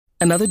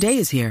Another day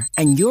is here,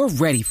 and you're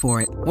ready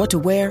for it. What to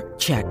wear?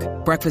 Check.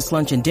 Breakfast,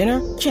 lunch, and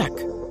dinner? Check.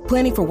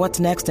 Planning for what's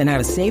next and how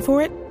to save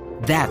for it?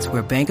 That's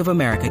where Bank of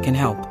America can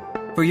help.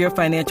 For your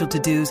financial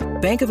to-dos,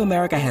 Bank of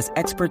America has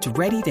experts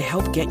ready to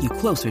help get you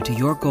closer to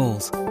your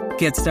goals.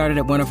 Get started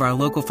at one of our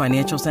local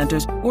financial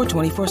centers or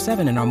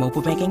 24/7 in our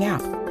mobile banking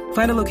app.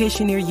 Find a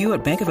location near you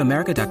at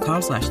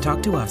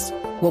bankofamerica.com/talktous.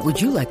 What would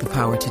you like the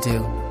power to do?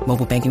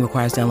 Mobile banking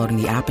requires downloading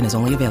the app and is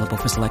only available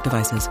for select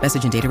devices.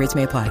 Message and data rates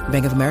may apply.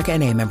 Bank of America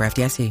N.A., member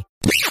FDIC.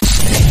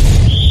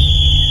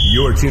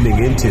 You're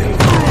tuning into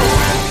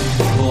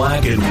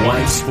Black and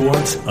White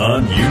Sports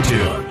on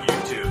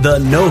YouTube. The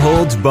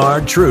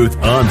no-holds-barred truth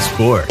on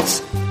sports.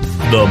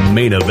 The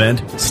main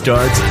event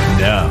starts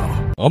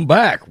now. I'm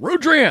back.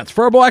 Rudrance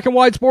for Black and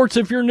White Sports.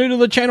 If you're new to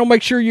the channel,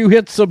 make sure you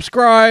hit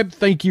subscribe.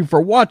 Thank you for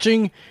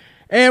watching.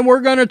 And we're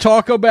going to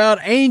talk about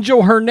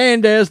Angel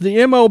Hernandez, the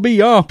MLB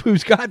ump,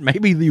 who's got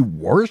maybe the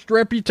worst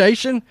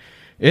reputation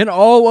in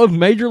all of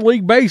Major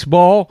League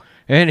Baseball.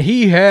 And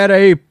he had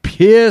a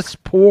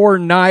piss-poor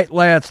night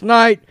last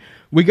night.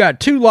 We got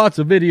two lots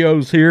of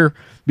videos here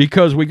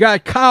because we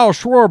got Kyle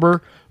Schwarber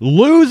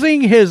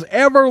losing his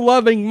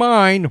ever-loving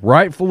mind,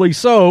 rightfully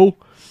so,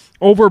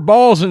 over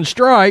balls and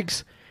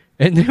strikes.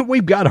 And then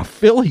we've got a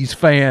Phillies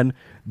fan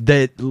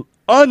that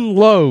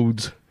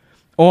unloads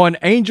on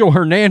Angel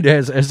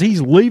Hernandez as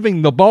he's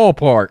leaving the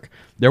ballpark.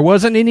 There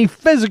wasn't any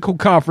physical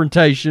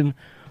confrontation,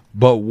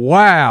 but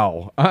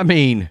wow. I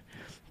mean,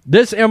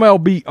 this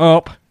MLB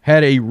ump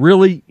had a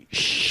really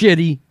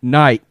shitty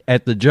night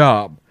at the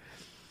job.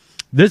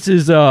 This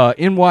is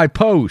NY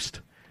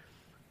Post.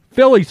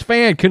 Phillies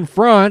fan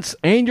confronts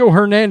Angel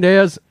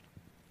Hernandez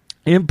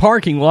in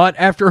parking lot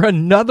after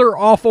another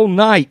awful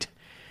night.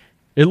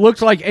 It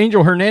looks like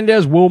Angel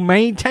Hernandez will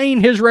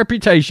maintain his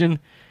reputation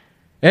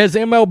as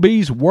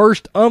MLB's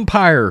worst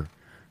umpire.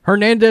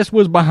 Hernandez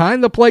was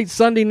behind the plate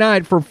Sunday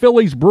night for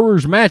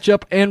Phillies-Brewers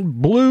matchup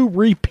and blew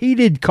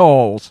repeated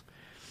calls.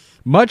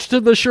 Much to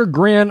the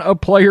chagrin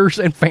of players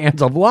and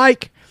fans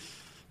alike,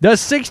 the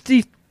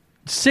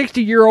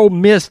 60-year-old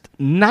missed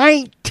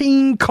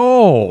 19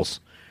 calls.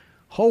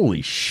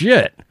 Holy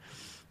shit.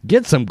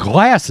 Get some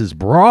glasses,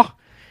 brah.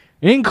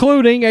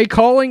 Including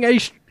calling a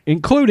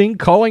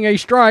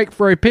strike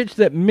for a pitch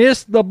that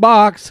missed the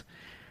box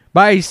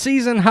by a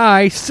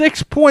season-high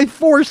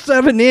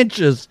 6.47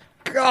 inches.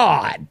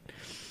 God.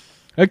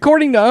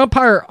 According to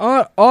umpire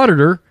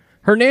auditor,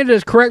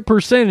 Hernandez's correct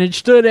percentage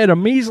stood at a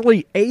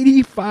measly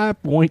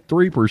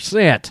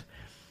 85.3%.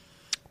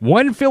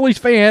 One Phillies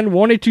fan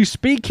wanted to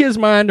speak his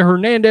mind to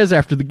Hernandez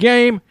after the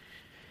game,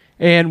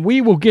 and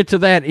we will get to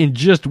that in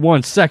just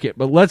 1 second.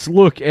 But let's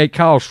look at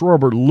Kyle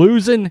Schwarber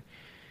losing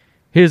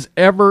his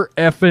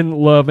ever-effing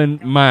loving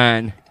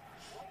mind.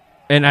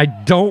 And I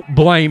don't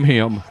blame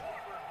him.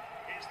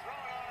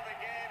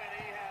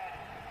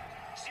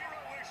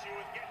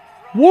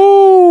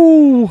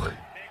 Woo!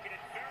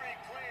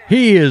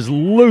 He is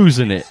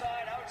losing it.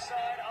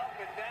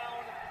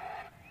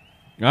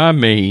 I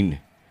mean,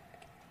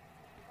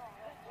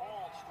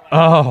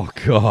 oh,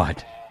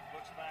 God.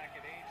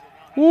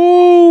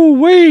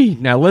 Woo-wee!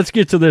 Now, let's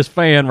get to this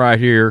fan right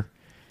here.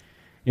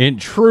 In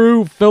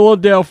true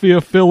Philadelphia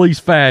Phillies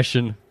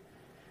fashion,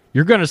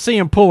 you're going to see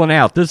him pulling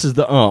out. This is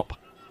the ump.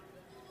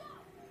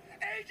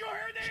 Angel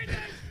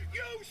Hernandez,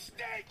 you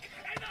stink,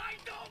 and I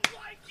don't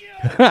like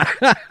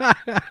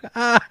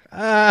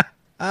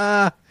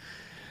you.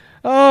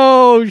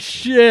 Oh,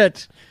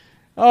 shit.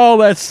 Oh,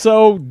 that's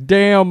so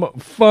damn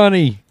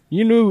funny.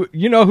 You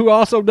know who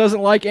also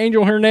doesn't like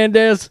Angel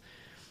Hernandez?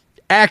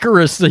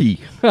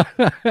 Accuracy.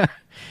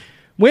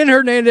 When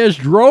Hernandez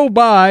drove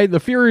by, the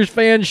furious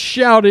fans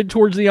shouted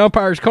towards the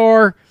umpire's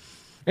car,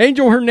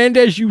 "Angel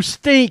Hernandez, you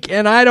stink,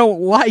 and I don't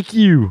like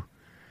you."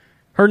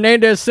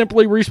 Hernandez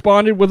simply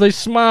responded with a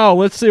smile.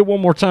 Let's see it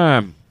one more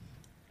time.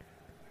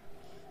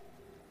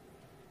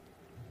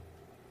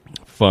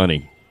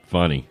 Funny.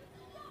 Angel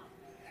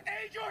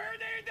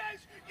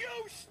Hernandez, you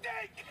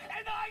stink,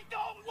 and I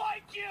don't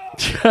like you.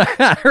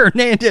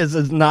 Hernandez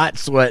is not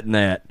sweating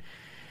that.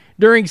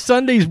 During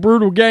Sunday's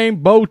brutal game,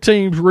 both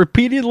teams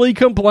repeatedly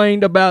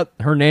complained about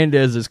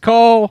Hernandez's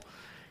call.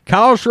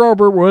 Kyle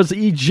Schwarber was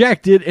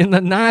ejected in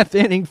the ninth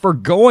inning for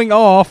going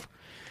off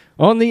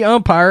on the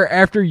umpire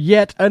after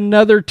yet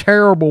another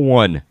terrible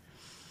one.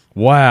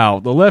 Wow,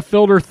 the left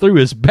fielder threw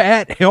his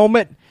bat,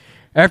 helmet,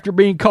 after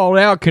being called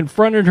out,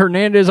 confronted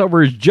Hernandez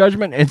over his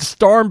judgment, and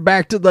stormed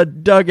back to the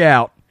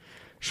dugout.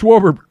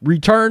 Schwarber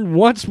returned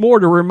once more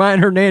to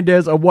remind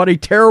Hernandez of what a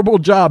terrible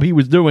job he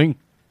was doing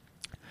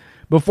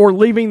before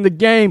leaving the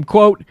game.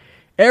 Quote,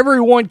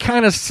 "Everyone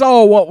kind of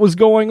saw what was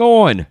going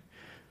on.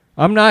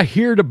 I'm not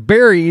here to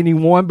bury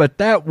anyone, but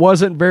that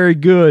wasn't very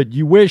good.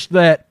 You wish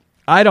that,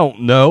 I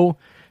don't know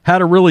how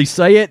to really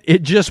say it.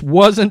 It just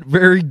wasn't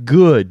very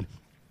good."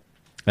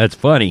 That's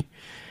funny.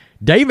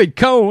 David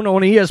Cohn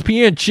on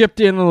ESPN chipped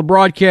in on the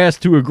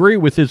broadcast to agree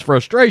with his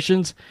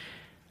frustrations.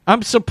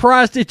 "I'm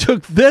surprised it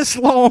took this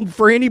long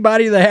for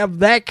anybody to have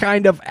that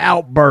kind of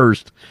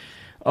outburst."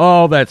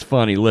 Oh, that's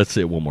funny. Let's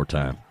see it one more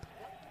time.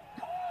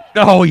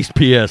 Oh, he's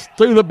pissed.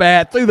 Through the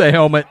bat, through the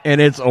helmet, and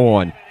it's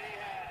on.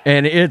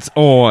 And it's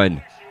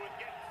on.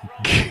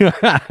 he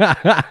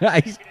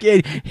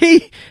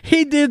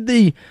did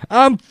the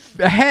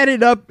had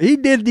it up. He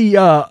did the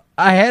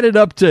I had it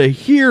up to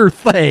here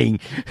thing.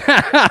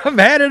 I've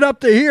had it up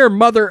to here,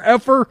 mother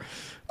effer.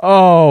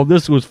 Oh,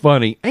 this was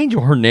funny.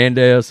 Angel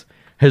Hernandez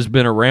has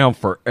been around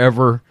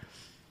forever.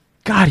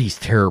 God, he's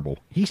terrible.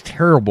 He's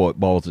terrible at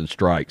balls and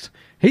strikes.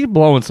 He's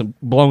blowing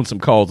some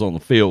calls on the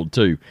field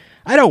too.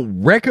 I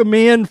don't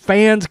recommend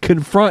fans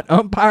confront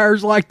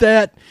umpires like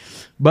that,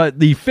 but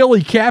the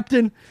Philly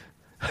captain,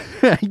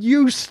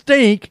 you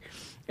stink,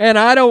 and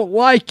I don't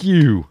like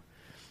you.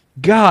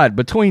 God,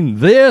 between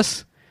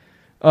this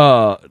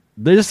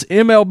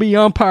MLB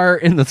umpire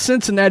and the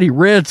Cincinnati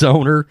Reds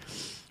owner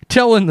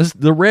telling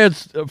the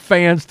Reds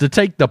fans to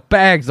take the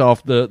bags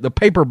off, the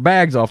paper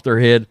bags off their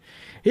head,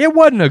 it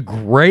wasn't a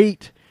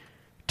great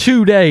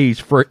 2 days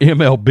for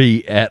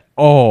MLB at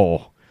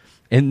all.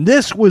 And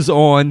this was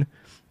on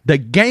the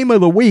game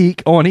of the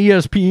week on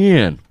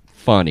ESPN.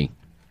 Funny.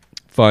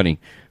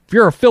 If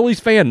you're a Phillies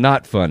fan,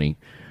 not funny.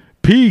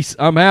 Peace.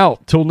 I'm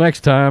out. Till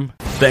next time.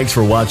 Thanks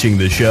for watching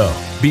the show.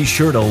 Be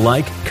sure to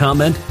like,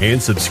 comment,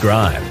 and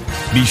subscribe.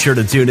 Be sure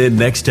to tune in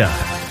next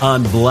time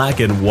on Black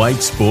and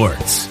White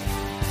Sports.